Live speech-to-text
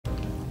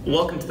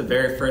Welcome to the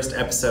very first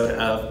episode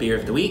of Beer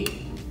of the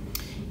Week.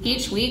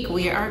 Each week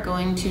we are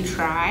going to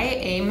try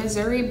a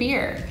Missouri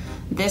beer.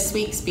 This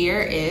week's beer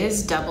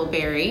is Double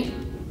Berry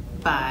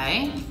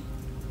by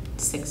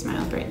 6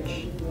 Mile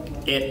Bridge.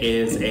 It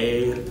is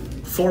a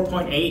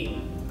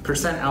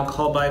 4.8%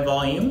 alcohol by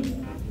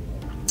volume,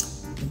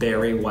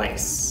 Berry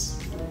Weiss.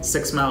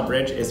 6 Mile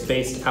Bridge is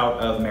based out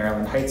of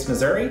Maryland Heights,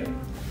 Missouri.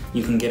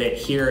 You can get it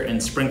here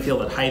in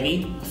Springfield at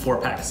Hy-Vee. A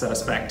 4-pack set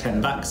us back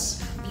 $10.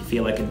 If you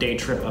feel like a day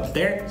trip up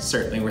there,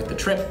 certainly worth the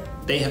trip.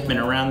 They have been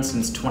around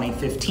since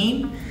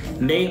 2015.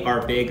 They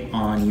are big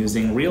on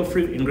using real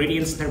fruit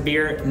ingredients in their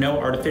beer, no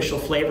artificial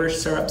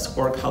flavors, syrups,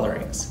 or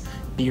colorings.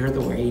 Beer the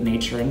way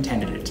nature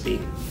intended it to be.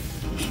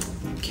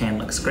 Can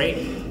looks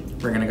great.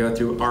 We're gonna go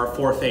through our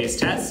 4-phase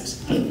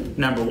test.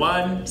 Number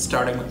 1,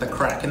 starting with the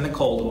crack in the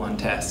cold one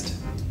test.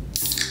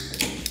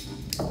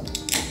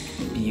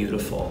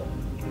 Beautiful.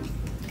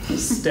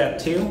 Step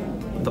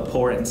 2, the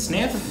pour and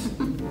sniff.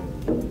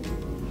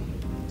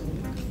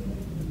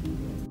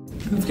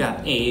 We've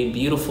got a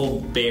beautiful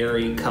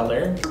berry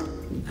color,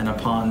 and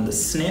upon the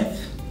sniff,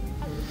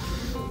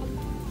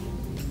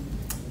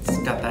 it's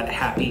got that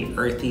happy,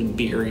 earthy,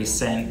 beery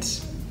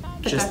scent.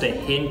 Just a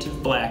hint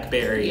of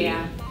blackberry,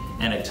 Yeah.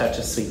 and a touch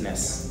of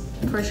sweetness.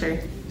 For sure.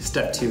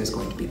 Step 2 is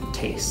going to be the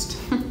taste.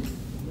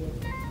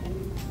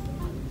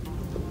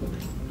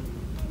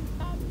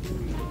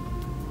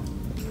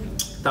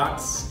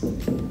 Thoughts?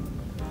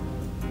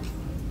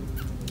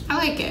 I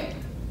like it.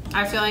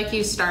 I feel like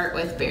you start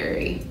with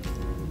berry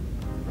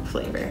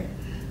flavor.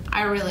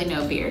 I really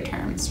know beer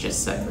terms,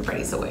 just so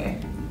everybody's aware.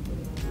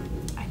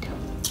 I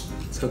don't.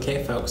 It's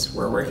okay, folks.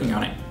 We're working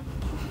on it.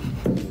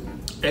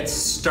 It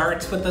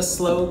starts with a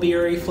slow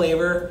beery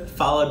flavor,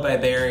 followed by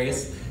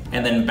berries,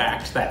 and then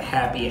back to that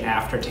happy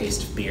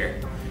aftertaste of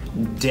beer.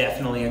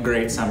 Definitely a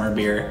great summer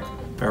beer.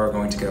 If I were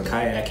going to go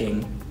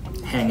kayaking,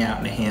 hang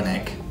out in a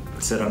hammock,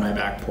 sit on my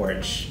back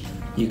porch,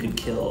 you could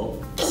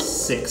kill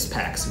 6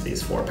 packs of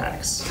these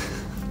 4-packs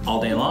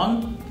all day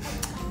long.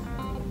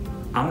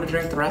 I'm gonna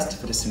drink the rest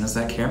of it as soon as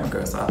that camera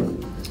goes off.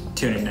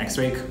 Tune in next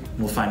week,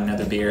 we'll find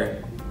another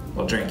beer,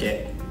 we'll drink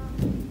it.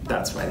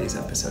 That's why these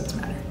episodes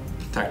matter.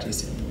 Talk to you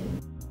soon.